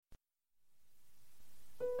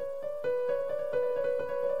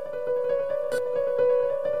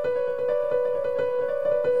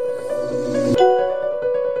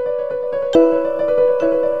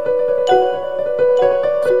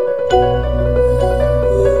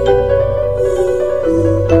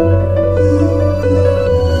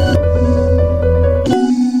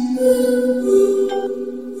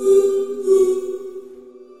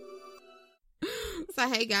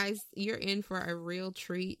guys, you're in for a real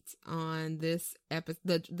treat on this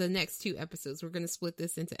episode. The next 2 episodes. We're going to split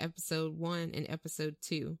this into episode 1 and episode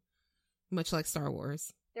 2, much like Star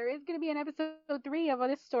Wars. There is going to be an episode 3 of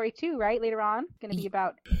this story too, right? Later on, it's going to be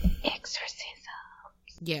about exorcism.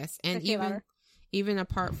 Yes, and even a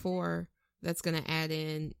part 4 that's going to add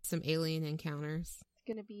in some alien encounters. It's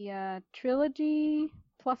going to be a trilogy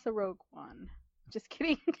plus a Rogue One. Just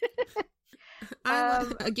kidding. I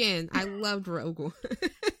loved Rogue One.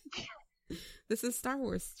 This is Star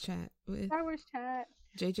Wars chat with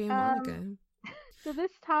JJ and Monica. So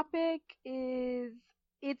this topic is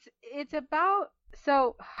it's about,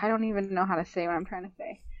 so I don't even know how to say what I'm trying to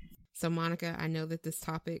say. So Monica, I know that this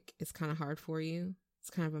topic is kind of hard for you. It's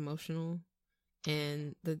kind of emotional,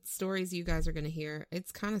 and the stories you guys are going to hear,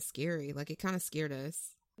 it's kind of scary. Like, it kind of scared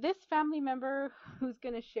us. This family member who's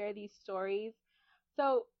going to share these stories,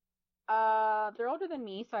 so they're older than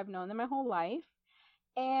me, so I've known them my whole life.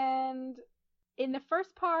 And in the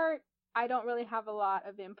first part, I don't really have a lot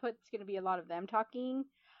of input. It's going to be a lot of them talking.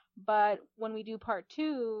 But when we do part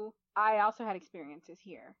 2, I also had experiences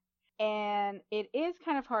here. And it is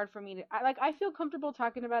kind of hard for me to, I feel comfortable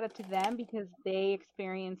talking about it to them because they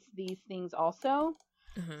experience these things also.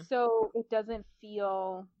 Uh-huh. So it doesn't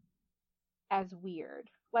feel as weird.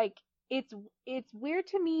 Like, it's weird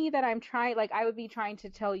to me that I'm trying, like, I would be trying to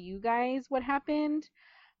tell you guys what happened.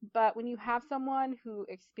 But when you have someone who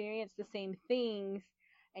experienced the same things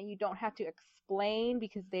and you don't have to explain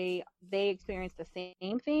because they experience the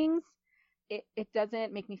same things, it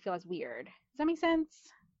doesn't make me feel as weird. Does that make sense?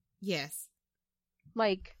 Yes.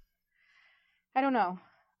 Like, I don't know.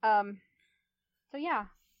 So yeah,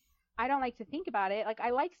 I don't like to think about it. Like, I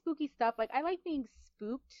like spooky stuff. Like, I like being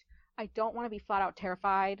spooked. I don't want to be flat out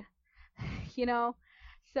terrified, you know?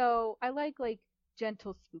 So I like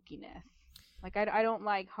gentle spookiness. Like, I don't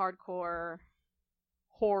like hardcore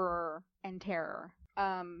horror and terror.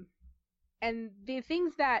 And the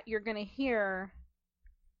things that you're going to hear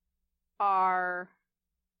are,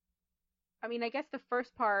 I mean, I guess the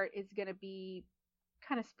first part is going to be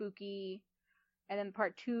kind of spooky. And then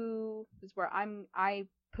part 2 is where I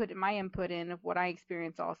put my input in of what I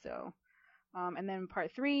experience also. And then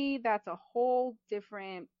part 3, that's a whole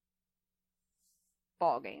different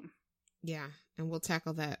ball game. Yeah, and we'll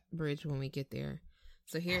tackle that bridge when we get there.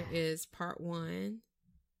 So here is part 1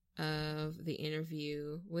 of the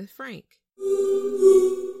interview with Frank.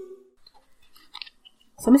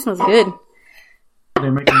 Something smells good.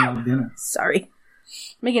 They're making us dinner. Sorry.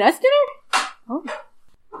 Making us dinner? Oh.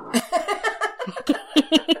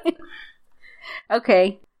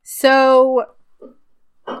 Okay. So,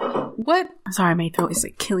 what? Sorry, my throat is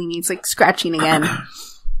killing me. It's scratching again.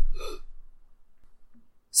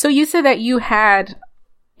 So you said that you had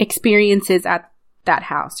experiences at that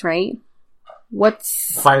house, right?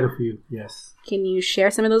 Quite a few, yes. Can you share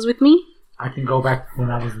some of those with me? I can go back when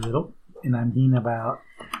I was little, and I mean about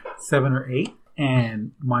 7 or 8,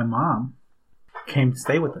 and my mom came to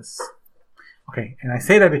stay with us. Okay, and I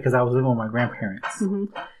say that because I was living with my grandparents.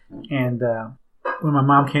 Mm-hmm. And when my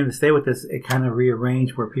mom came to stay with us, it kind of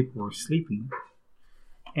rearranged where people were sleeping.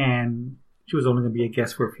 And she was only going to be a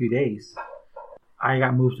guest for a few days. I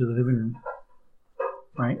got moved to the living room,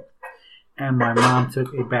 right? And my mom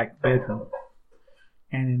took a back bedroom.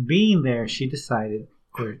 And in being there, she decided,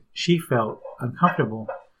 or she felt uncomfortable,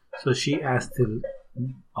 so she asked to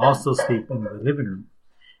also sleep in the living room.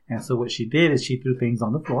 And so what she did is she threw things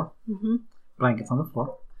on the floor, mm-hmm. blankets on the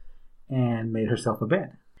floor, and made herself a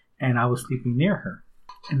bed. And I was sleeping near her.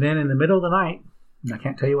 And then in the middle of the night, and I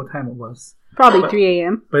can't tell you what time it was. Probably 3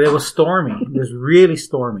 a.m. But it was stormy. It was really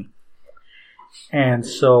stormy. And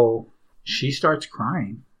so she starts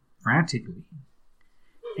crying frantically.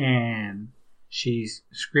 And she's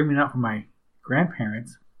screaming out for my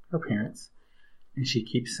grandparents, her parents. And she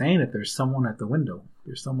keeps saying that there's someone at the window.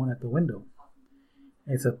 There's someone at the window.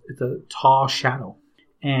 It's a tall shadow.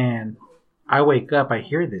 And I wake up, I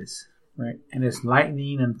hear this, right? And it's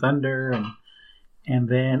lightning and thunder. And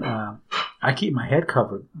then I keep my head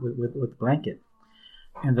covered with a blanket.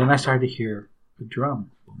 And then I started to hear a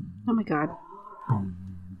drum. Oh my God. Boom,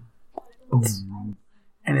 boom.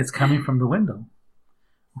 And it's coming from the window.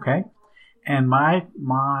 Okay? And my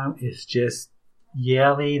mom is just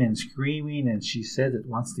yelling and screaming, and she says it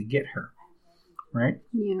wants to get her. Right?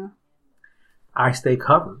 Yeah. I stay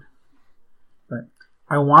covered. Right?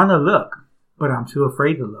 I want to look, but I'm too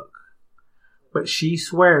afraid to look. But she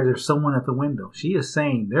swears there's someone at the window. She is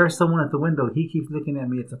saying, there's someone at the window. He keeps looking at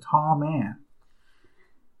me. It's a tall man.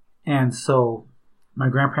 And so my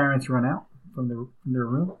grandparents run out from their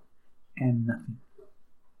room, and nothing.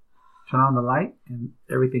 turn on the light, and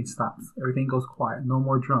everything stops. Everything goes quiet. No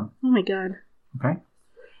more drum. Oh my God. Okay?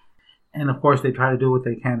 And of course, they try to do what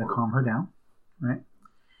they can to calm her down, right?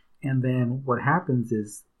 And then what happens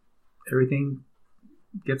is everything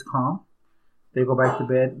gets calm. They go back to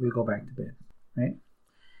bed. We go back to bed, right?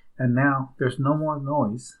 And now there's no more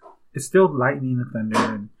noise. It's still lightning and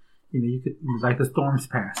thunder, and you could like the storm's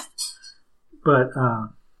past. But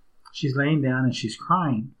she's laying down and she's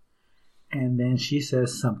crying, and then she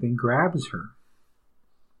says something grabs her.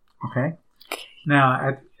 Okay. Now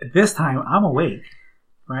at this time I'm awake,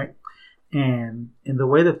 right? And in the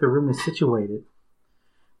way that the room is situated,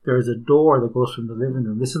 there's a door that goes from the living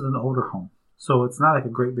room. This is an older home, so it's not like a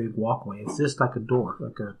great big walkway. It's just like a door,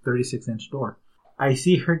 like a 36-inch door. I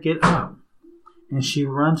see her get up, and she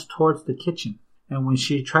runs towards the kitchen. And when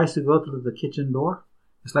she tries to go through the kitchen door,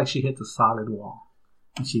 it's like she hits a solid wall,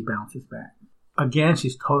 and she bounces back. Again,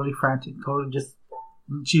 she's totally frantic,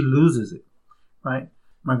 she loses it, right?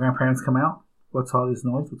 My grandparents come out. What's all this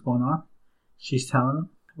noise? What's going on? She's telling them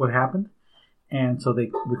what happened. And so we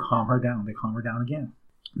calm her down. They calm her down again.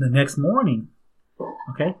 The next morning,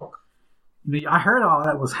 okay, I heard all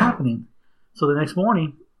that was happening. So the next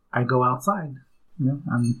morning, I go outside.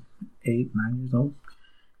 I'm 8, 9 years old.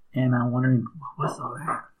 And I'm wondering, what's all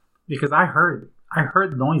that? Because I heard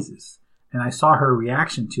noises. And I saw her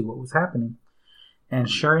reaction to what was happening. And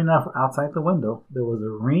sure enough, outside the window, there was a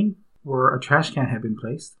ring where a trash can had been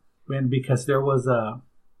placed. And because there was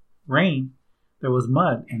rain, there was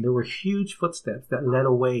mud, and there were huge footsteps that led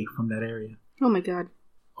away from that area. Oh my God!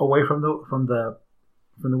 Away from the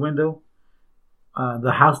window.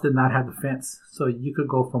 The house did not have the fence, so you could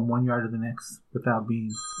go from one yard to the next without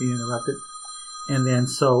being interrupted. And then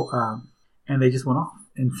and they just went off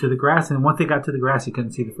into the grass. And once they got to the grass, you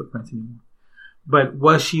couldn't see the footprints anymore. But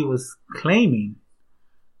what she was claiming,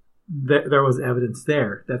 that there was evidence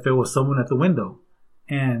there that there was someone at the window,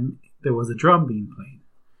 and there was a drum being played.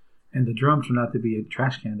 And the drum turned out to be a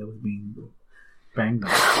trash can that was being banged on.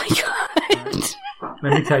 Oh my God.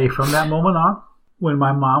 Let me tell you, from that moment on, when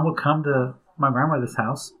my mom would come to my grandmother's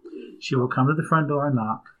house, she would come to the front door and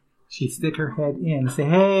knock. She'd stick her head in and say,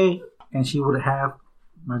 hey, and she would have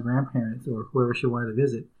my grandparents or whoever she wanted to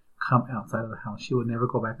visit come outside of the house. She would never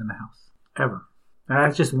go back in the house, ever.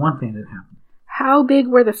 That's just one thing that happened. How big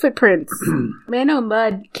were the footprints? I mean, I know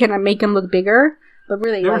mud can make them look bigger, but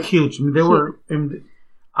really, they were huge. I mean, they were,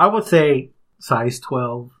 I would say, size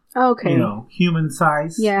 12. Okay. Human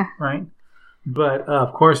size. Yeah. Right? But,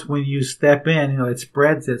 of course, when you step in, it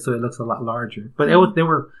spreads it so it looks a lot larger. But they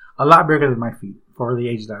were a lot bigger than my feet for the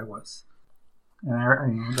age that I was. And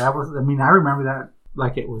I remember that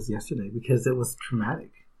like it was yesterday because it was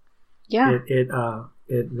traumatic. Yeah.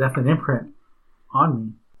 It left an imprint on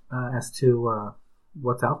me as to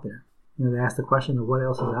what's out there. They asked the question of what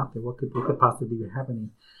else is out there. What could possibly be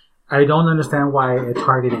happening? I don't understand why it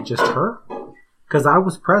targeted just her, because I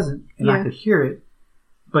was present and I could hear it,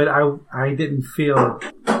 but I didn't feel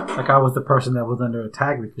like I was the person that was under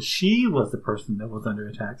attack, because she was the person that was under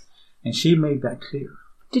attack, and she made that clear.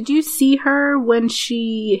 Did you see her when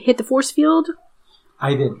she hit the force field?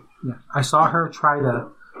 I did. Yeah, I saw her try to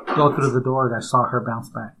go through the door, and I saw her bounce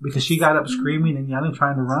back because she got up screaming and yelling,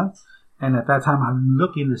 trying to run. And at that time, I'm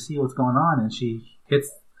looking to see what's going on, and she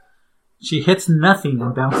hits nothing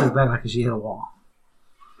and bounces back like she hit a wall.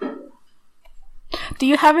 Do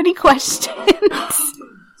you have any questions?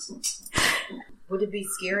 Would it be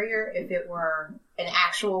scarier if it were an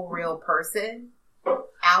actual real person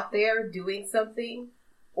out there doing something?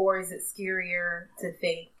 Or is it scarier to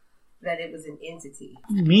think that it was an entity?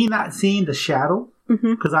 Me not seeing the shadow,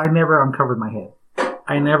 because I never uncovered my head.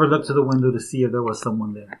 I never looked to the window to see if there was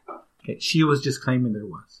someone there. Okay, she was just claiming there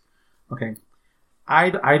was. Okay, I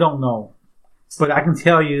don't know, but I can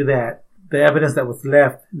tell you that the evidence that was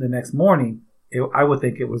left the next morning, I would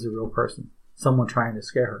think it was a real person, someone trying to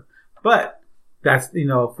scare her. But that's,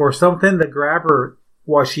 for something to grab her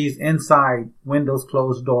while she's inside, windows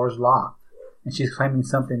closed, doors locked, and she's claiming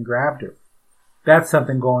something grabbed her. That's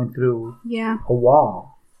something going through a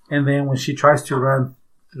wall. And then when she tries to run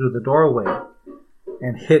through the doorway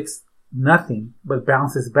and hits nothing but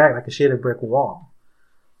bounces back like she hit a brick wall,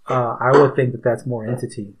 I would think that that's more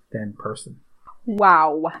entity than person.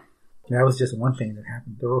 Wow. That was just one thing that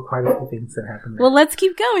happened. There were quite a few things that happened there. Well, let's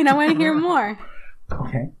keep going. I want to hear more.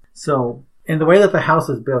 Okay. So, in the way that the house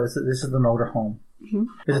is built, this is an older home. Mm-hmm.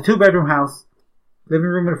 It's a 2-bedroom house, living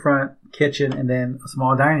room in the front, kitchen, and then a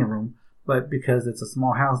small dining room. But because it's a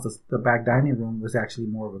small house, the back dining room was actually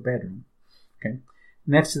more of a bedroom. Okay.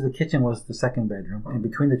 Next to the kitchen was the second bedroom, and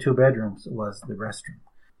between the 2 bedrooms was the restroom.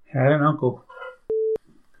 I had an uncle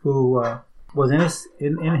who was in his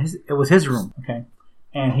it was his room, okay,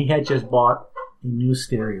 and he had just bought a new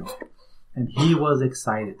stereo, and he was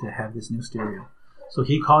excited to have this new stereo. So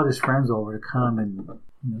he called his friends over to come and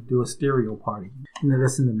do a stereo party and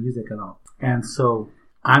listen to music and all. And so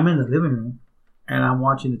I'm in the living room and I'm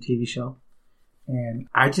watching the TV show, and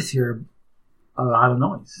I just hear a lot of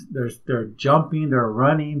noise. They're jumping, they're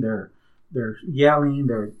running, they're yelling,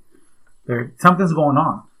 they're something's going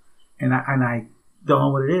on, and I don't know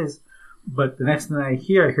what it is. But the next thing I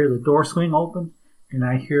hear the door swing open, and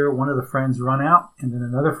I hear one of the friends run out, and then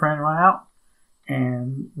another friend run out,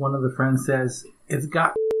 and one of the friends says, "It's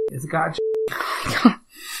got."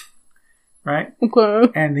 Right?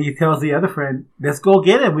 Okay. And he tells the other friend, "Let's go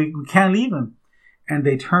get him. We can't leave him." And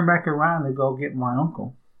they turn back around and go get my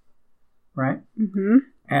uncle. Right? Mm-hmm.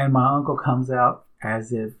 And my uncle comes out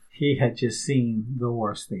as if he had just seen the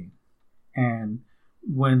worst thing. And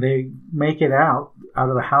when they make it out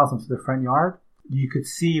of the house into the front yard, you could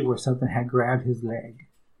see where something had grabbed his leg.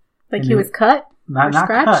 Like he was cut? Not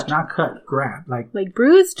scratched? Not cut, grabbed. Like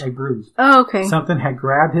bruised? Like bruised. Oh, okay. Something had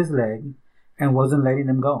grabbed his leg and wasn't letting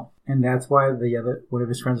him go. And that's why one of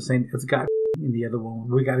his friends was saying, "It's got," and the other one,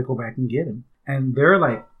 "We got to go back and get him." And they're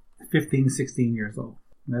like 15, 16 years old.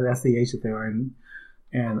 That's the age that they are.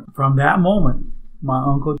 And from that moment, my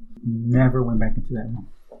uncle never went back into that room.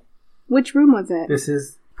 Which room was it? This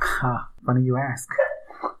is funny you ask.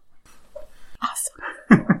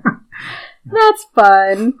 Awesome. That's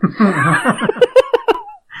fun.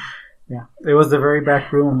 Yeah, it was the very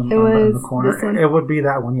back room in the corner. It would be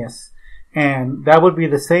that one, yes. And that would be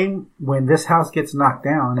the same when this house gets knocked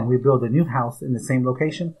down and we build a new house in the same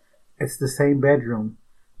location. It's the same bedroom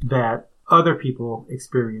that other people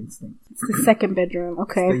experience things. It's the second bedroom.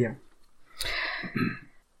 Okay. So, yeah.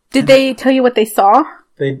 Did they tell you what they saw?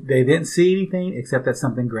 They didn't see anything except that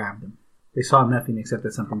something grabbed them. They saw nothing except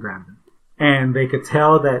that something grabbed them. And they could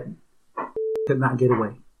tell that could not get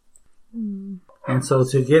away. Mm. And so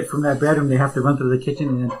to get from that bedroom, they have to run through the kitchen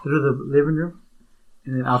and then through the living room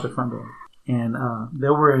and then out the front door. And they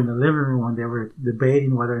were in the living room when they were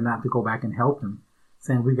debating whether or not to go back and help him,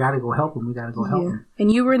 saying, "We got to go help him. We got to go help him."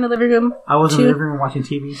 And you were in the living room? I was in the living room watching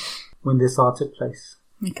TV when this all took place.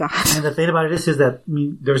 Oh my God. And the thing about it is that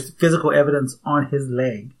there's physical evidence on his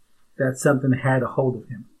leg that something had a hold of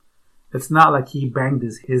him. It's not like he banged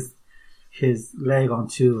his leg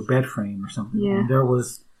onto a bed frame or something. Yeah. There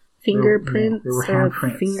was fingerprints, there were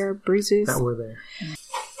handprints finger bruises that were there.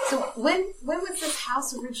 So when was this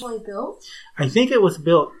house originally built? I think it was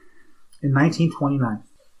built in 1929.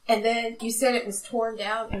 And then you said it was torn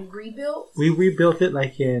down and rebuilt? We rebuilt it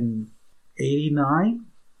like in 89,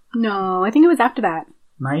 No, I think it was after that.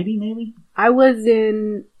 90 maybe. I was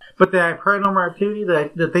in... But the paranormal activity,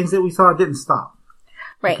 the things that we saw didn't stop.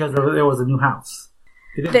 Right. Because there was a new house.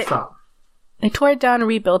 It didn't stop. They tore it down and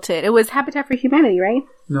rebuilt it. It was Habitat for Humanity, right?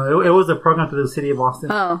 No, it was a program through the city of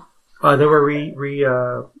Austin. Oh. They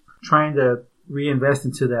were trying to reinvest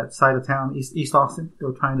into that side of town, East Austin. They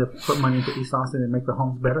were trying to put money into East Austin and make the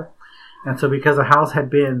homes better. And so because the house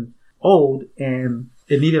had been old and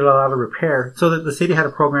it needed a lot of repair, so that the city had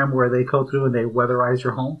a program where they go through and they weatherize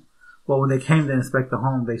your home. Well, when they came to inspect the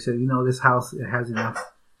home, they said, this house, it has enough,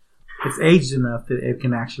 it's aged enough that it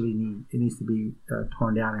needs to be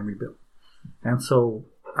torn down and rebuilt. And so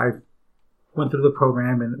I went through the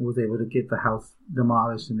program and was able to get the house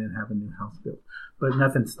demolished and then have a new house built. But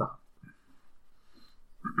nothing stopped.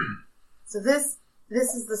 So this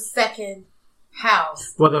is the second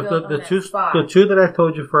house. Well, the two that I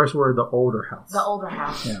told you first were the older house. The older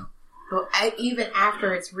house. Yeah. But even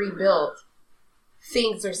after it's rebuilt,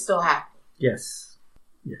 things are still happening. Yes.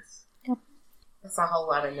 Yep. That's a whole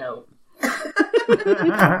lot of no.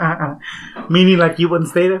 Meaning like you wouldn't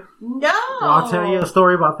stay there? No. Well, I'll tell you a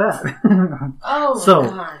story about that. Oh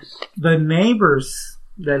my gosh. The neighbors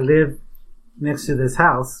that live next to this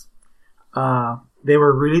house, they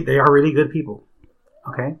are really good people.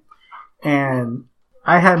 Okay. And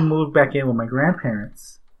I had moved back in with my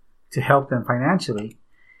grandparents to help them financially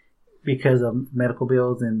because of medical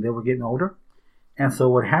bills and they were getting older. And so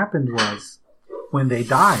what happened was when they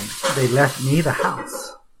died, they left me the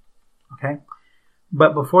house. Okay.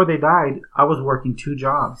 But before they died, I was working 2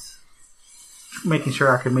 jobs, making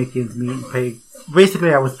sure I could make ends meet and pay.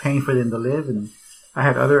 Basically, I was paying for them to live, and I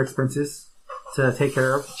had other expenses to take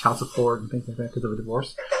care of, child support and things like that because of a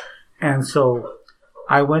divorce. And so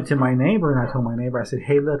I went to my neighbor and I told my neighbor, I said,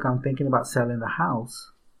 "Hey, look, I'm thinking about selling the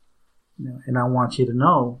house. And I want you to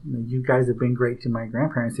know, you guys have been great to my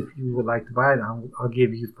grandparents. If you would like to buy it, I'll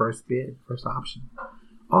give you first bid, first option."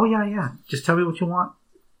 "Oh, yeah. Just tell me what you want.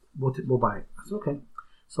 We'll buy it." I said, "Okay."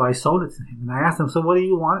 So I sold it to him and I asked him, "So what do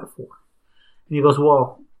you want it for?" And he goes,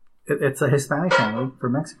 well, it's a Hispanic family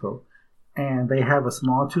from Mexico, and they have a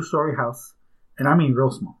small 2-story house, and I mean real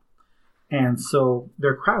small. And so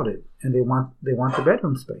they're crowded, and they want the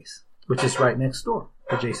bedroom space, which is right next door,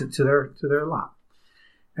 adjacent to their lot.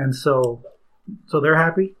 And so they're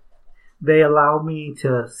happy. They allow me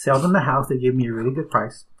to sell them the house. They give me a really good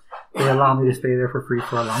price. They allow me to stay there for free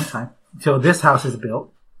for a long time until this house is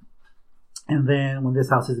built. And then when this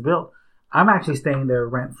house is built, I'm actually staying there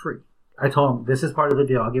rent free. I told them, this is part of the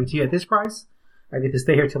deal. I'll give it to you at this price. I get to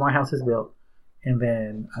stay here till my house is built. And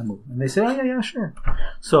then I move. And they said, oh, yeah, sure.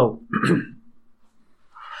 So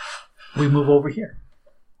we move over here.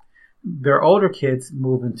 Their older kids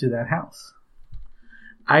move into that house.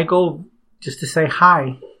 I go just to say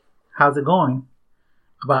hi. How's it going?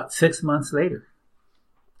 About 6 months later,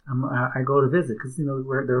 I go to visit because,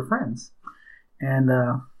 they're friends. And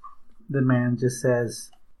the man just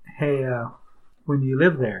says, hey, when you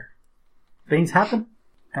live there, things happen?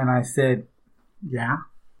 And I said, yeah.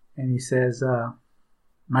 And he says,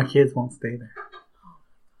 my kids won't stay there.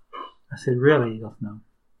 I said, really? He goes, no.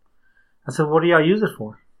 I said, what do y'all use it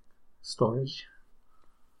for? Storage.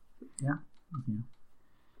 Yeah.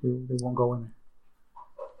 They won't go in there.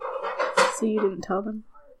 So you didn't tell them?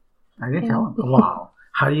 I didn't tell them. Wow.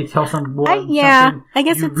 How do you tell someone I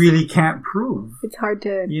guess you really can't prove? It's hard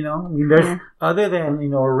to... there's other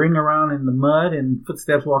than, a ring around in the mud and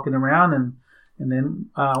footsteps walking around. And then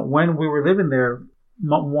when we were living there,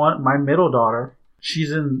 my middle daughter,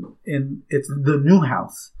 she's it's the new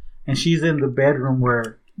house. And she's in the bedroom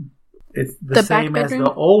where it's the same as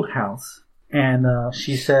the old house. And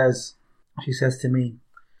she says to me,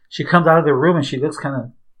 she comes out of the room and she looks kind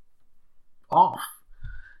of off.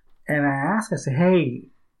 And I ask, I say, hey,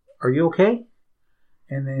 are you okay?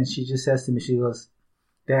 And then she just says to me, she goes,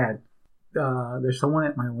 Dad, there's someone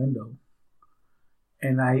at my window.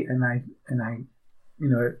 And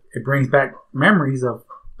it brings back memories of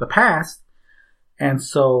the past. And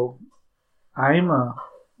so I'm, a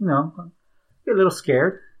little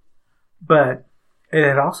scared, but it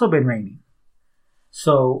had also been raining.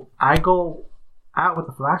 So I go out with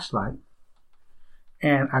a flashlight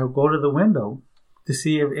and I go to the window to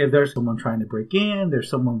see if there's someone trying to break in, there's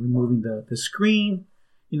someone removing the screen,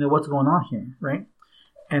 what's going on here, right?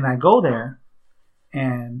 And I go there,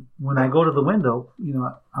 and when I go to the window,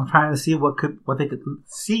 I'm trying to see what they could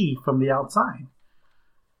see from the outside,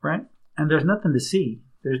 right? And there's nothing to see.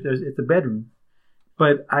 It's a bedroom,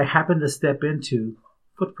 but I happen to step into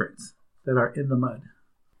footprints that are in the mud.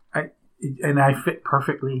 I fit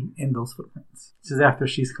perfectly in those footprints. This is after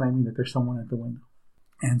she's claiming that there's someone at the window.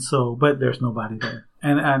 And so, but there's nobody there.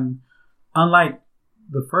 And unlike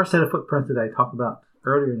the first set of footprints that I talked about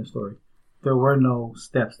earlier in the story, there were no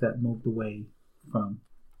steps that moved away from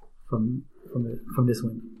this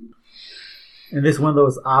window. And this window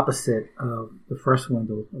is opposite of the first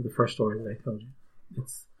window of the first story that I told you.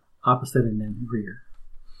 It's opposite and then rear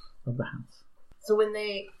of the house.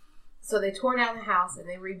 So they tore down the house and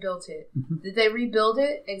they rebuilt it. Mm-hmm. Did they rebuild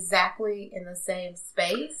it exactly in the same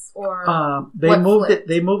space, or they moved it?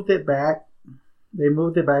 They moved it back. They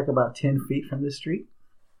moved it back about 10 feet from the street.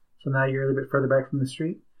 So now you're a little bit further back from the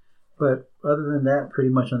street. But other than that, pretty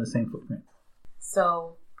much on the same footprint.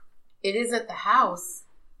 So it isn't the house.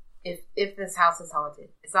 If this house is haunted,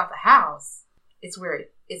 it's not the house. It's where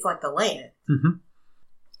it's like the land. Mm-hmm.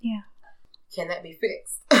 Yeah. Can that be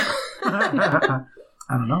fixed? I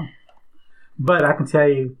don't know. But I can tell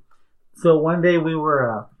you, so one day we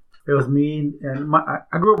were, it was me and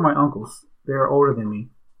I grew up with my uncles. They were older than me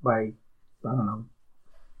by, I don't know,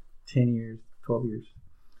 10 years, 12 years.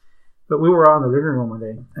 But we were all in the living room one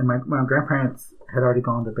day, and my grandparents had already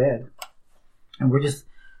gone to bed. And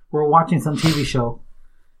we're watching some TV show,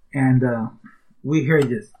 and we hear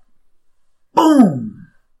this boom!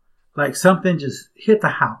 Like something just hit the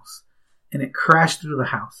house, and it crashed through the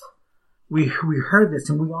house. We heard this,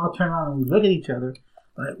 and we all turn around and we look at each other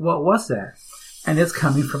like, what was that? And it's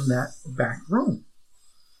coming from that back room.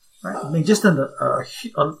 Right? I mean, just an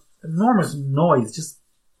enormous noise, just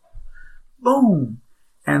boom.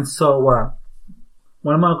 And so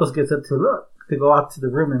one of my uncles gets up to go out to the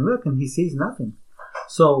room and look, and he sees nothing.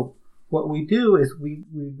 So what we do is we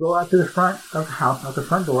go out to the front of the house, out the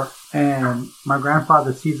front door, and my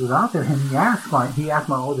grandfather sees us out there, and he asked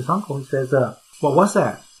my oldest uncle, he says, what was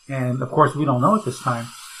that? And of course we don't know at this time.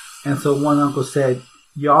 And so one uncle said,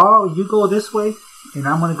 y'all, you go this way, and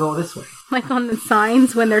I'm going to go this way. Like on the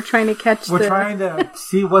signs when they're trying to catch We're trying to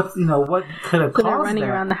see what could have caused so they're running that.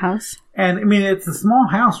 around the house. And I mean, it's a small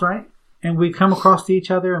house, right? And we come across to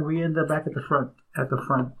each other, and we end up back at the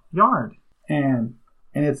front yard. And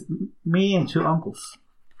it's me and two uncles.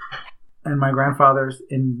 and my grandfather's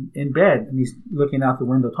in bed, and he's looking out the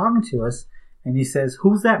window talking to us, and he says,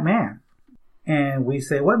 "Who's that man?" And we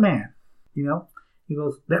say, "What man?" You know, he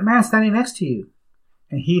goes, "That man standing next to you."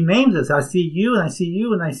 And he names us. "I see you, and I see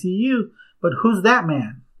you, and I see you, but who's that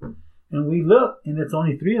man?" And we look, and it's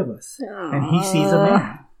only 3 of us. And he sees a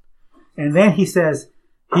man. And then he says,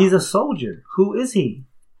 "He's a soldier. Who is he?"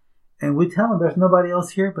 And we tell him, "There's nobody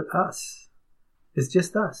else here but us. It's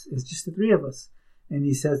just us. It's just the 3 of us." And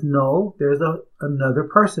he says, "No, there's another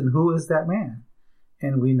person. Who is that man?"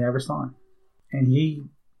 And we never saw him. And he,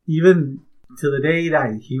 even to the day he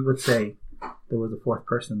died, he would say there was a 4th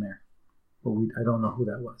person there. But I don't know who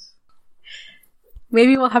that was.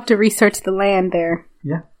 Maybe we'll have to research the land there.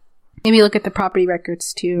 Yeah. Maybe look at the property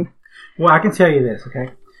records too. Well, I can tell you this,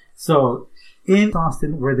 okay? So, in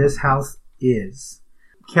Austin, where this house is,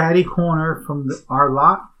 catty corner from our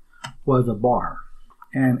lot was a bar.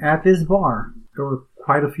 And at this bar, there were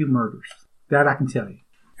quite a few murders. That I can tell you.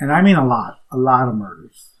 And I mean a lot of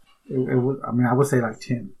murders. It was, I mean, I would say like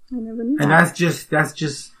 10. I never knew. And that's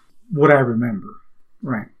just what I remember.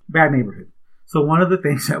 Right. Bad neighborhood. So one of the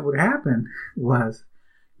things that would happen was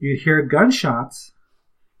you'd hear gunshots,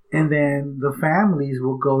 and then the families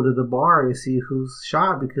will go to the bar to see who's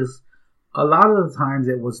shot, because a lot of the times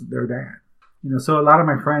it was their dad. You know, so a lot of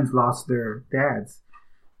my friends lost their dads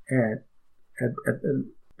at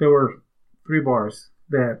there were 3 bars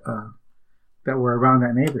that were around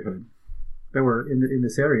that neighborhood, that were in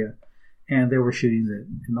this area, and there were shootings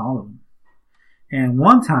in all of them. And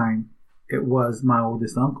one time it was my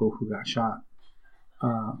oldest uncle who got shot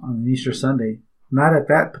on an Easter Sunday, not at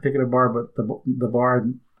that particular bar, but the bar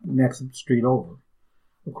next street over.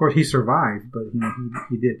 Of course, he survived, but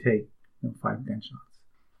he did take 5 gunshots.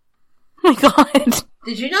 Oh my God!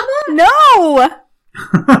 Did you know that? No.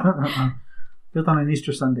 Just on an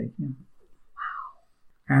Easter Sunday. Yeah.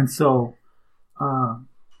 Wow. And so, I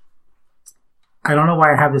don't know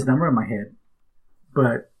why I have this number in my head,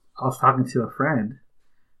 but I was talking to a friend,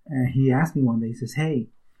 and he asked me one day, he says, "Hey,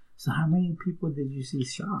 so how many people did you see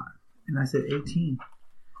shot?" And I said, 18.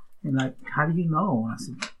 And like, "How do you know?" And I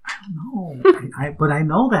said, "I don't know, but I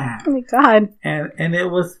know that." Oh my God! And it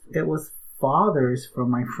was fathers from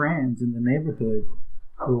my friends in the neighborhood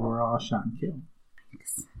who were all shot and killed.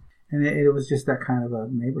 And it was just that kind of a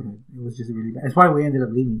neighborhood. It was just really bad. That's why we ended up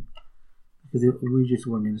leaving, because we just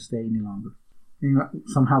weren't going to stay any longer. And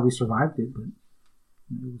somehow we survived it, but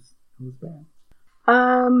it was bad.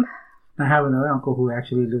 I have another uncle who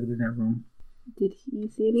actually lived in that room. Did he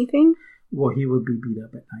see anything? Well, he would be beat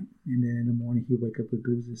up at night, and then in the morning he'd wake up with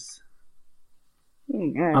bruises. Oh,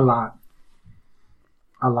 God. A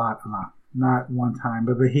lot. Not one time,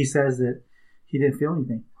 but he says that he didn't feel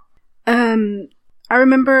anything. I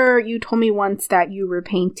remember you told me once that you were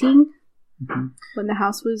painting when the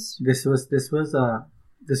house was. This was the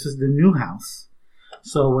new house.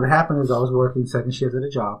 So what happened is I was working second shift at a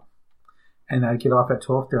job, and I'd get off at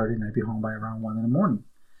 12:30, and I'd be home by around 1 in the morning.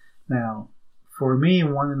 Now, for me,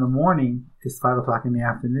 1 in the morning is 5 o'clock in the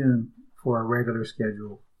afternoon for a regular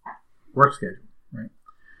work schedule, right?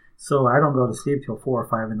 So I don't go to sleep till 4 or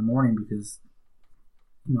 5 in the morning because,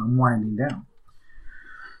 I'm winding down.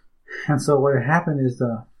 And so what had happened is,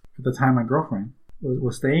 at the time, my girlfriend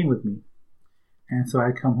was staying with me. And so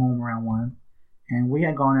I'd come home around 1, and we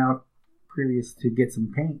had gone out previous to get some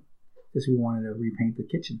paint because we wanted to repaint the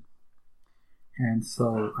kitchen. And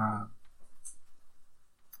so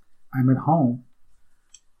I'm at home.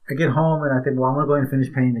 I get home and I think, well, I'm going to go ahead and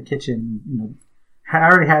finish painting the kitchen. I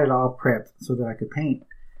already had it all prepped so that I could paint.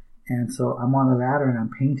 And so I'm on the ladder and I'm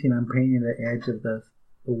painting the edge of the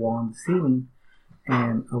wall and the ceiling.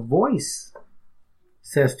 And a voice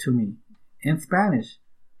says to me in Spanish,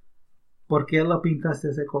 "¿Por qué lo pintas de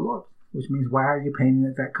ese color?" Which means, why are you painting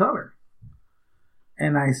it that color?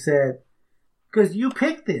 And I said, "Because you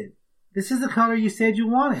picked it. This is the color you said you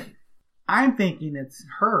wanted." I'm thinking it's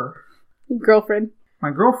her. Girlfriend.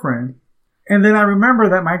 My girlfriend. And then I remember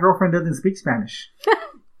that my girlfriend doesn't speak Spanish.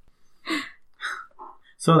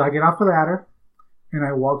 So I get off the ladder and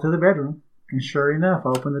I walk to the bedroom. And sure enough, I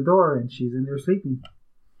open the door and she's in there sleeping.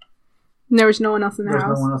 There was no one else in the house?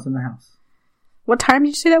 There's no one else in the house. What time did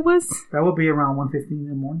you say that was? That would be around 1:15 in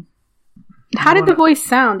the morning. How did the voice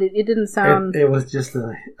sound? It didn't sound... It was just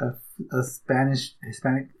a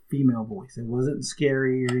Hispanic female voice. It wasn't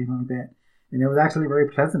scary or anything like that. And it was actually a very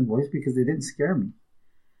pleasant voice because it didn't scare me.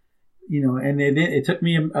 And it took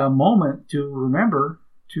me a moment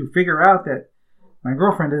to figure out that my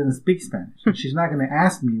girlfriend doesn't speak Spanish. She's not going to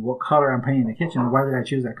ask me what color I'm painting the kitchen. Why did I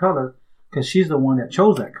choose that color? Because she's the one that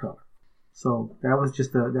chose that color. So that was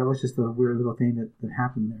just a weird little thing that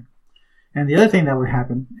happened there. And the other thing that would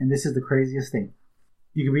happen, and this is the craziest thing,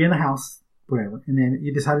 you could be in the house, whatever, and then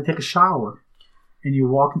you decide to take a shower, and you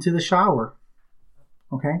walk into the shower,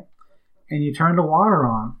 okay, and you turn the water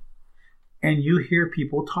on, and you hear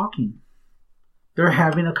people talking. They're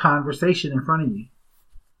having a conversation in front of you,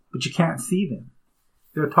 but you can't see them.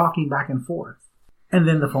 They're talking back and forth. And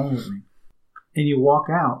then the phone would ring. And you walk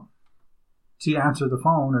out to answer the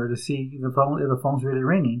phone or to see if the phone's really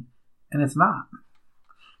ringing, and it's not.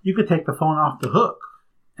 You could take the phone off the hook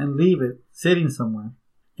and leave it sitting somewhere,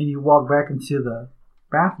 and you walk back into the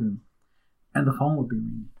bathroom, and the phone would be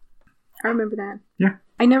ringing. I remember that. Yeah.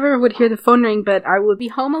 I never would hear the phone ring, but I would be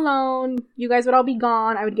home alone. You guys would all be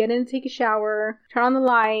gone. I would get in and take a shower, turn on the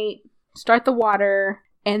light, start the water,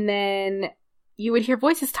 and then you would hear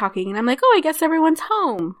voices talking. And I'm like, oh, I guess everyone's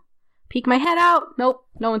home. Peek my head out. Nope,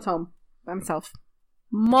 no one's home by himself.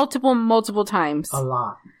 Multiple times. A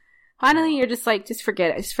lot. Finally, you're just like, just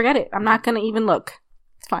forget it. Just forget it. I'm not going to even look.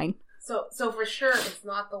 It's fine. So for sure, it's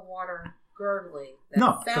not the water gurgling.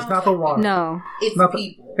 No, it's not the water. No. It's not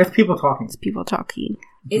people. It's people talking. It's people talking.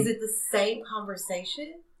 Is it the same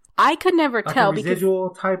conversation? I could never Like tell a residual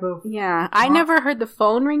type of... Yeah, I never heard the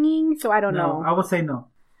phone ringing, so I don't know. I would say no.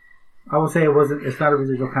 I would say it's not a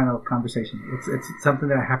residual kind of conversation. It's something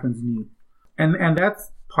that happens new. And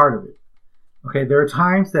that's part of it. Okay, there are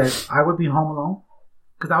times that I would be home alone.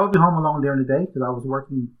 Because I would be home alone during the day because I was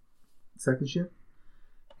working second shift.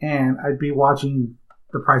 And I'd be watching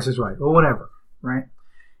The Price is Right or whatever, right?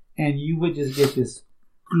 And you would just get this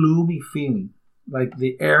gloomy feeling. Like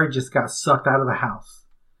the air just got sucked out of the house.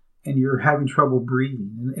 And you're having trouble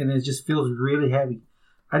breathing. And it just feels really heavy.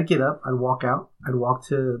 I'd get up. I'd walk out. I'd walk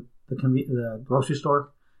to the grocery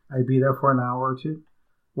store. I'd be there for an hour or two,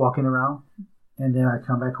 walking around. And then I'd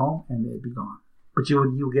come back home and it'd be gone. But you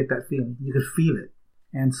would get that feeling. You could feel it.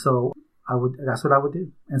 And so that's what I would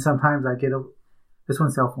do. And sometimes I get this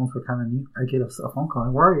when cell phones were kind of new. I get a phone call.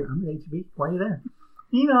 And where are you? I'm at HB. Why are you there?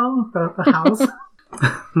 You know, the house.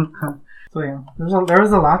 So yeah, there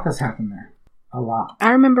was a lot that's happened there. A lot.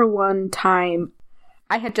 I remember one time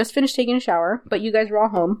I had just finished taking a shower, but you guys were all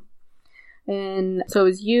home. And so it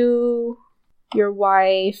was you, your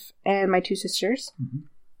wife, and my two sisters.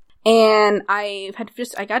 Mm-hmm. And I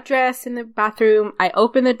got dressed in the bathroom. I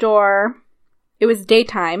opened the door. It was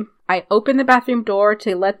daytime. I opened the bathroom door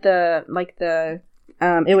to let it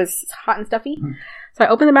was hot and stuffy. Mm-hmm. So I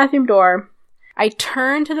opened the bathroom door. I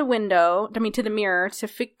turned to the mirror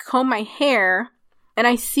to comb my hair. And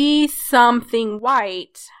I see something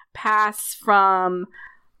white pass from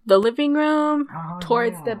the living room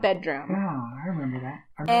towards the bedroom. Yeah, I remember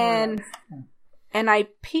that. And I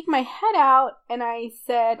peeked my head out and I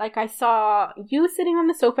said, like, I saw you sitting on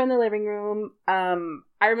the sofa in the living room.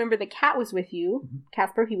 I remember the cat was with you,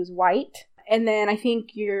 Casper. He was white. And then I think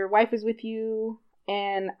your wife was with you.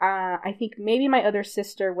 And I think maybe my other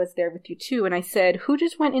sister was there with you too. And I said, who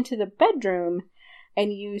just went into the bedroom?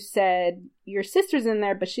 And you said, your sister's in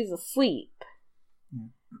there, but she's asleep. Mm.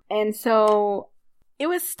 And so it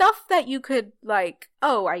was stuff that you could like,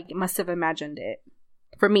 oh, I must have imagined it.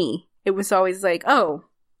 For me, it was always like, oh,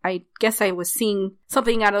 I guess I was seeing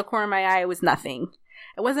something out of the corner of my eye. It was nothing.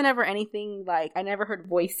 It wasn't ever anything like, I never heard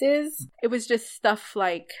voices. It was just stuff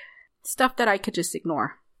that I could just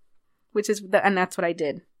ignore, and that's what I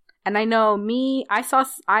did. And I know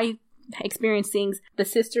I experienced things. The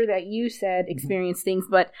sister that you said experienced things,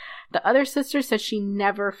 but the other sister said she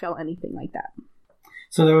never felt anything like that.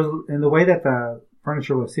 So there was, in the way that the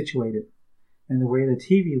furniture was situated and the way the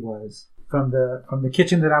TV was, from the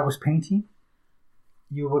kitchen that I was painting,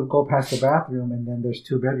 you would go past the bathroom and then there's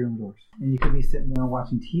two bedroom doors. And you could be sitting there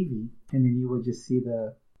watching TV and then you would just see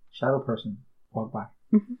the shadow person walk by.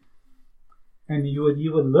 Mm-hmm. And you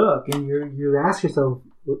would look and you ask yourself,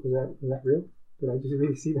 was that real? Did I just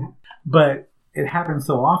really see that? But it happened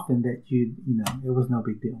so often that it was no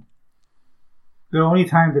big deal. The only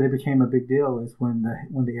time that it became a big deal is when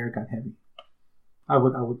the air got heavy. I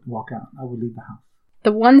would walk out. I would leave the house.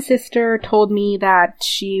 The one sister told me that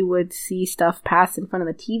she would see stuff pass in front of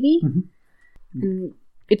the TV. Mm-hmm. And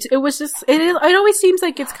it was just, it always seems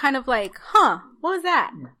like it's kind of like, what was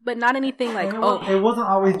that? Yeah. But not anything like, It wasn't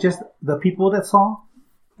always just the people that saw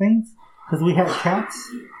things. Because we had cats,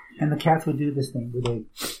 and the cats would do this thing where they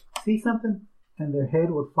see something, and their head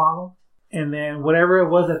would follow. And then whatever it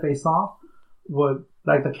was that they saw,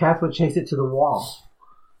 the cats would chase it to the wall.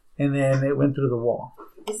 And then it went through the wall.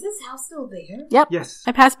 Is this house still there? Yep. Yes.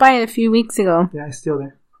 I passed by it a few weeks ago. Yeah, it's still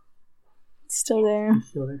there. It's still there.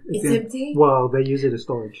 It's empty? Well, they use it as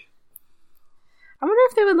storage. I wonder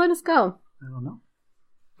if they would let us go. I don't know.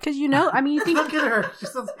 Because you think Look at her. She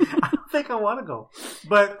says, I don't think I want to go.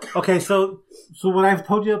 But, okay, so what I've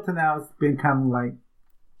told you up to now has been kind of like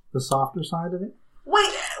the softer side of it.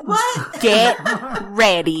 Wait, what? get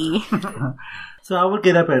ready. So I would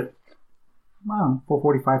get up at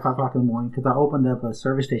 4:45, 5 o'clock in the morning because I opened up a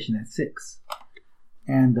service station at 6.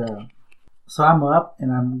 And so I'm up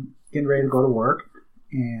and I'm getting ready to go to work.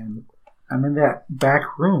 And I'm in that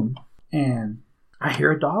back room and I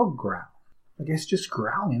hear a dog growl. I guess just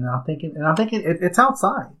growling. And I'm thinking it's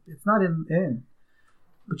outside. It's not in.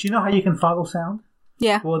 But you know how you can follow sound?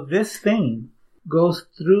 Yeah. Well, this thing goes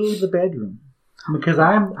through the bedroom because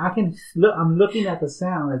I'm looking at the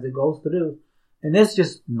sound as it goes through, and it's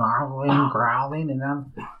just gnarling, growling, and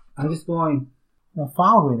I'm just going,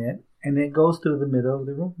 following it, and it goes through the middle of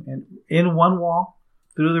the room and in one wall,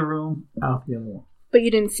 through the room, out the other wall. But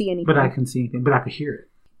you didn't see anything. But I couldn't see anything. But I could hear it.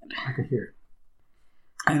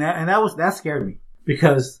 And that scared me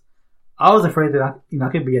because I was afraid that I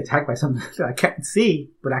could be attacked by something that I can't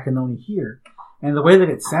see, but I can only hear. And the way that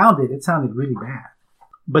it sounded really bad.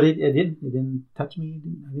 But it didn't touch me.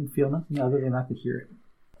 I didn't feel nothing other than I could hear it.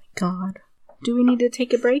 God. Do we need to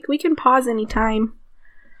take a break? We can pause anytime.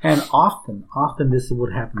 And often this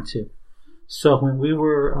would happen too. So when we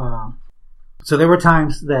were, so there were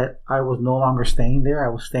times that I was no longer staying there. I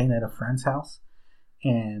was staying at a friend's house.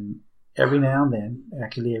 And every now and then,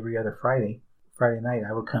 actually every other Friday night,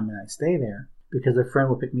 I would come and I'd stay there because a friend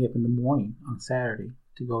would pick me up in the morning on Saturday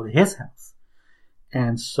to go to his house.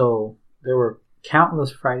 And so there were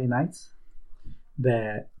countless Friday nights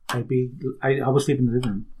that I would sleep in the living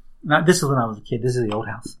room. Now, this is when I was a kid. This is the old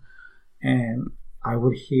house. And I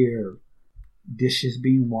would hear dishes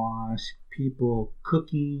being washed, people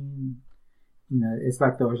cooking. It's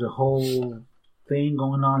like there was a whole thing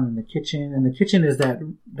going on in the kitchen. And the kitchen is that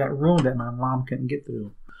room that my mom couldn't get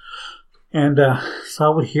through. And so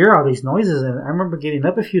I would hear all these noises. And I remember getting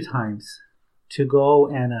up a few times to go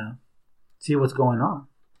and see what's going on.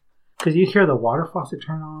 Because you hear the water faucet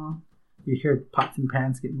turn on. You hear pots and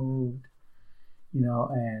pans get moved.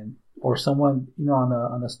 Or someone,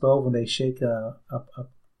 on the stove when they shake a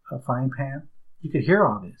frying pan. You could hear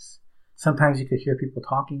all this. Sometimes you could hear people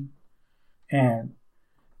talking. And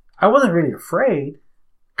I wasn't really afraid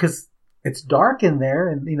because it's dark in there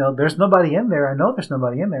and, there's nobody in there. I know there's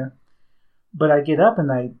nobody in there. But I get up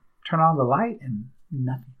and I turn on the light and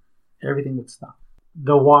nothing. Everything would stop.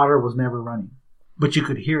 The water was never running, but you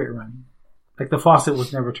could hear it running. Like the faucet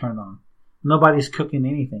was never turned on. Nobody's cooking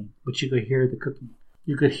anything, but you could hear the cooking.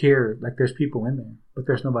 You could hear like there's people in there, but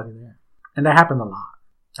there's nobody there. And that happened a lot.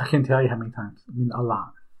 I can't tell you how many times. I mean, a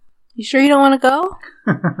lot. You sure you don't want to go?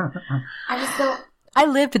 I just don't. I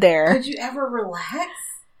lived there. Could you ever relax?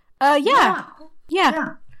 Yeah.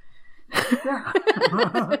 Yeah.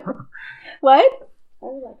 What? I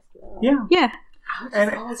relax. Yeah. Yeah.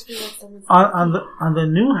 And on the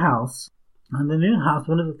new house,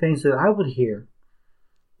 one of the things that I would hear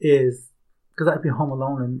is because I'd be home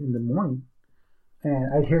alone in the morning,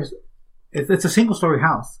 and I'd hear it's a single story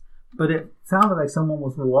house, but it sounded like someone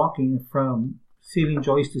was walking from ceiling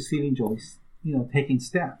joist to ceiling joist, taking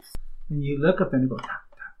steps. And you look up and you go tap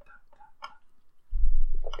tap tap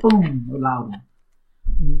tap, boom, a loud one.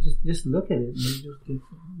 And you just look at it and you just think,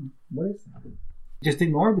 what is that? Just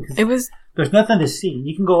ignore it because there's nothing to see.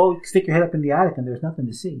 You can go stick your head up in the attic and there's nothing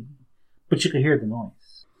to see, but you can hear the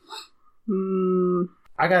noise.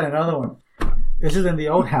 I got another one. This is in the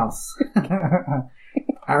old house.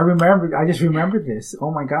 I just remembered this.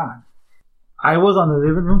 Oh my God. I was on the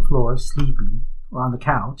living room floor sleeping or on the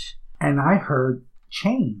couch and I heard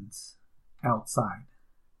chains outside.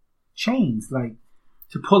 Chains, like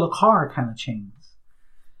to pull a car kind of chains.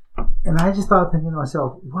 And I just started thinking to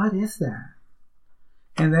myself, what is that?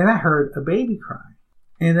 And then I heard a baby cry.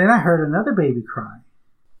 And then I heard another baby cry.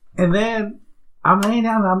 And then I'm laying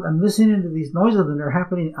down and I'm listening to these noises and they're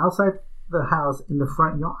happening outside the house in the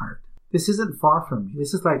front yard. This isn't far from me.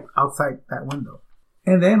 This is like outside that window.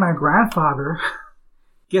 And then my grandfather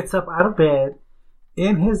gets up out of bed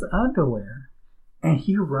in his underwear and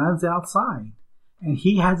he runs outside and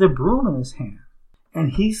he has a broom in his hand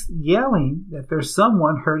and he's yelling that there's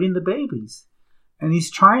someone hurting the babies and he's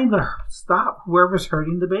trying to stop whoever's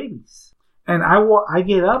hurting the babies. And I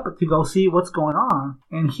get up to go see what's going on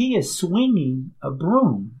and he is swinging a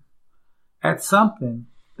broom at something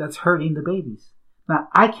that's hurting the babies. Now,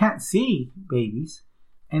 I can't see babies,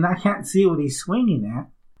 and I can't see what he's swinging at,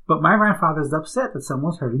 but my grandfather's upset that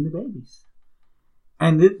someone's hurting the babies.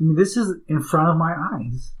 And this is in front of my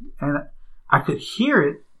eyes, and I could hear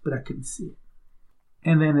it, but I couldn't see it.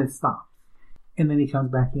 And then it stopped. And then he comes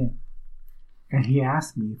back in, and he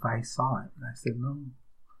asked me if I saw it, and I said no.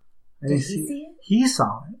 Did he see it? He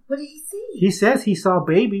saw it. What did he see? He says he saw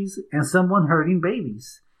babies and someone hurting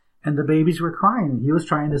babies. And the babies were crying. And he was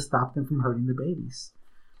trying to stop them from hurting the babies.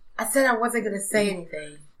 I said I wasn't going to say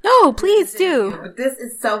anything. No, please do. But this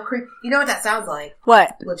is so creepy. You know what that sounds like?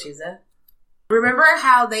 What? LaChiza. Remember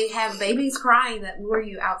how they have babies crying that lure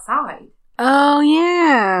you outside? Oh,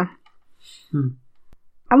 yeah.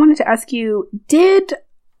 I wanted to ask you, did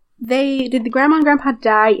the grandma and grandpa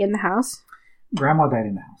die in the house? Grandma died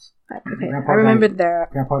in the house. Okay, I remembered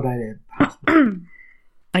that. Grandpa died in the hospital.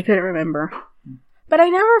 I couldn't remember. But I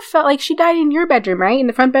never felt like she died in your bedroom, right? In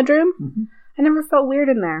the front bedroom? Mm-hmm. I never felt weird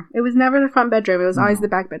in there. It was never the front bedroom. It was always the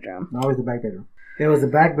back bedroom. Always the back bedroom. It was the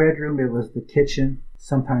back bedroom. It was the kitchen.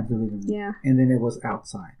 Sometimes the living room. Yeah. And then it was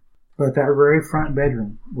outside. But that very front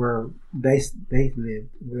bedroom where they slept,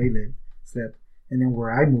 and then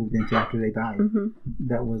where I moved into after they died,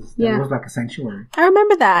 that was like a sanctuary. I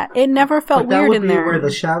remember that. It never felt but weird in there. That would be where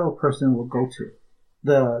the shadow person would go to.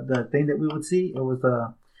 The thing that we would see, it was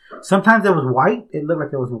sometimes it was white. It looked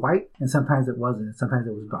like it was white, and sometimes it wasn't. Sometimes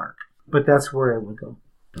it was dark. But that's where it would go.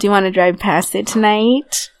 Do you want to drive past it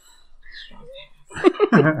tonight?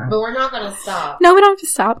 But we're not going to stop. No, we don't have to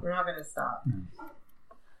stop. We're not going to stop.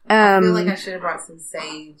 I feel like I should have brought some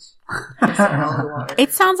sage or some holy water.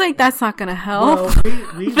 It sounds like that's not going to help.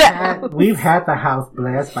 Well, we've had the house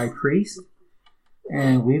blessed by priests,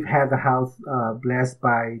 and we've had the house blessed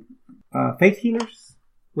by faith healers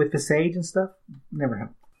with the sage and stuff. Never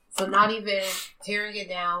helped. So not even tearing it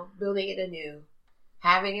down, building it anew,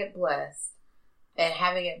 having it blessed, and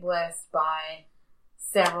having it blessed by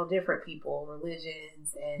several different people,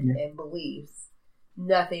 religions, and beliefs.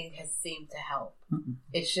 Nothing has seemed to help. Mm-mm.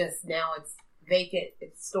 It's just now it's vacant,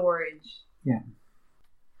 it's storage. Yeah.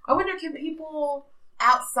 I wonder, can people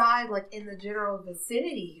outside, like in the general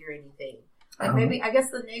vicinity, hear anything? Like maybe, I guess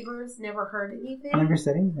the neighbors never heard anything? Never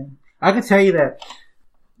said anything. I can tell you that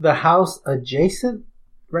the house adjacent,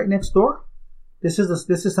 right next door, this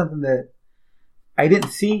is something that I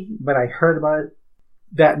didn't see, but I heard about it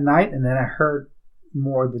that night, and then I heard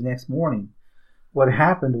more the next morning. What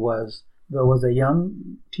happened was, there was a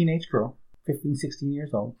young teenage girl, 15, 16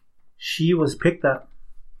 years old. She was picked up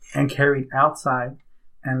and carried outside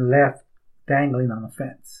and left dangling on a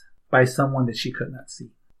fence by someone that she could not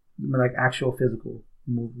see. Like actual physical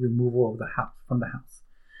removal of the house, from the house.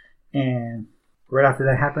 And right after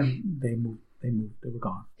that happened, they moved. They were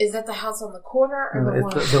gone. Is that the house on the corner or the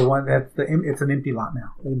one? The one it's an empty lot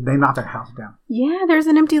now. They knocked that house down. Yeah, there's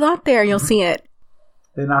an empty lot there. You'll see it.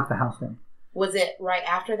 They knocked the house down. Was it right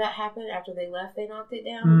after that happened? After they left, they knocked it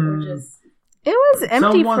down, or just? It was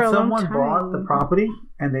empty for a long time. Someone bought the property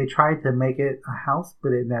and they tried to make it a house,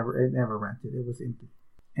 but it never rented. It was empty,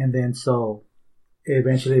 and then so it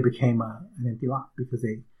eventually became an empty lot because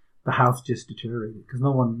the house just deteriorated because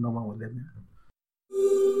no one would live there.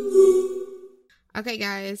 Okay,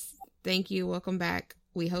 guys, thank you. Welcome back.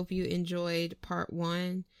 We hope you enjoyed part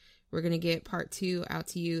 1. We're gonna get part 2 out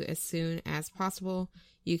to you as soon as possible.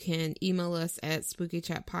 You can email us at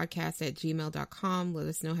spookychatpodcast@gmail.com. Let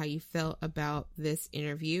us know how you felt about this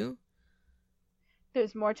interview.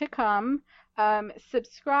 There's more to come.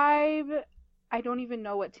 Subscribe. I don't even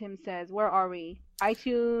know what Tim says. Where are we?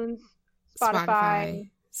 iTunes,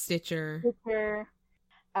 Spotify, Stitcher.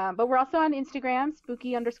 But we're also on Instagram,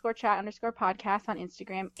 spooky_chat_podcast on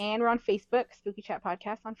Instagram. And we're on Facebook, Spooky Chat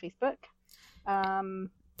Podcast on Facebook.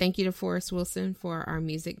 Thank you to Forrest Wilson for our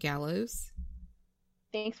music, Gallows.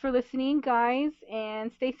 Thanks for listening, guys,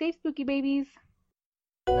 and stay safe, spooky babies.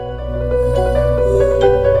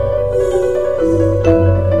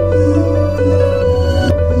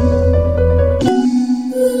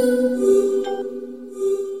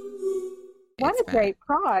 What a great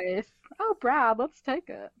prize. Oh, Brad, let's take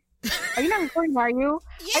it. Are you not recording, are you?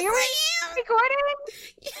 Yes, are you recording?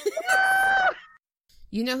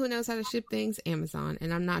 You know who knows how to ship things? Amazon.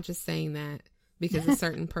 And I'm not just saying that because a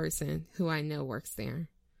certain person who I know works there.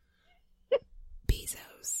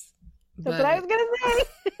 Bezos. That's what I was going to say.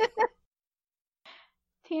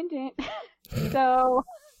 Tangent. So.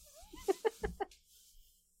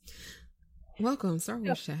 Welcome, Star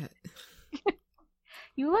Wars Chat.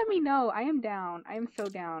 You let me know. I am down. I am so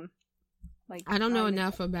down. Like I don't know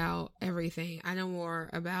enough about everything. I know more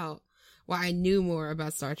about, well, I knew more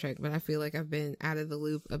about Star Trek, but I feel like I've been out of the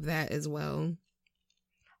loop of that as well.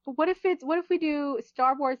 But what if we do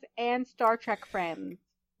Star Wars and Star Trek friends?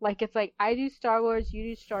 Like it's like I do Star Wars, you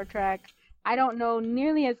do Star Trek. I don't know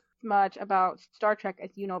nearly as much about Star Trek as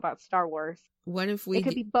you know about Star Wars. What if we? It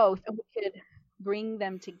could be both, and we could bring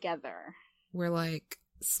them together. We're like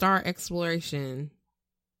star exploration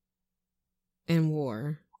and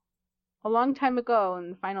war. a long time ago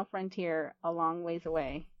in the Final Frontier, a long ways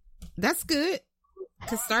away. That's good.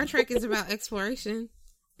 Because Star Trek is about exploration.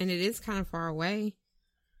 And it is kind of far away.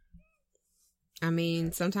 I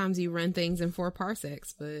mean, sometimes you run things in 4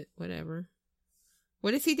 parsecs, but whatever.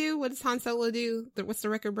 What does he do? What does Han Solo do? What's the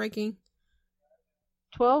record breaking?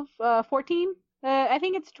 14? I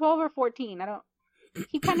think it's 12 or 14.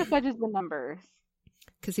 He kind of fudges the numbers.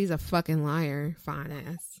 Because he's a fucking liar. Fine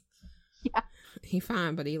ass. Yeah. He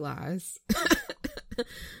fine, but he lies.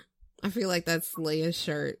 I feel like that's Leia's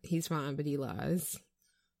shirt. He's fine, but he lies.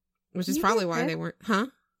 Which is probably why they weren't... Huh?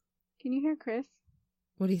 Can you hear Chris?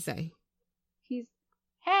 What did he say?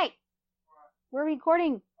 Hey! We're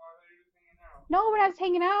recording. No, we're not just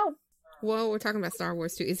hanging out. Well, we're talking about Star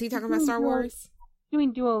Wars too. Is he talking about Star Wars?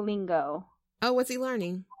 Doing Duolingo. Oh, what's he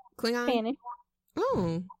learning? Klingon? Spanish.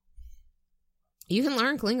 Oh. You can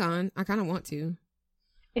learn Klingon. I kind of want to.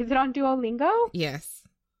 Is it on Duolingo? Yes.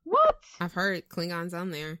 What? I've heard Klingon's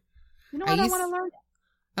on there. You know what I want to learn?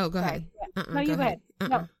 Oh, go ahead. No, you go ahead.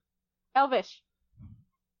 No. Elvish.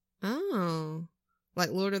 Oh.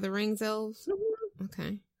 Like Lord of the Rings elves? Mm-hmm.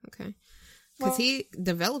 Okay. Because he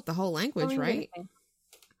developed the whole language, right? Anything.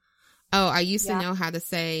 Oh, I used to know how to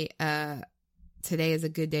say, today is a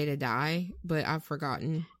good day to die, but I've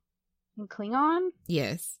forgotten. In Klingon?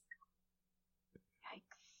 Yes. Yikes.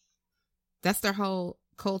 That's their whole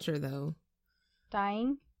culture, though.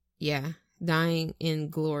 Dying? Yeah. Dying in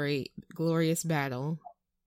glorious battle.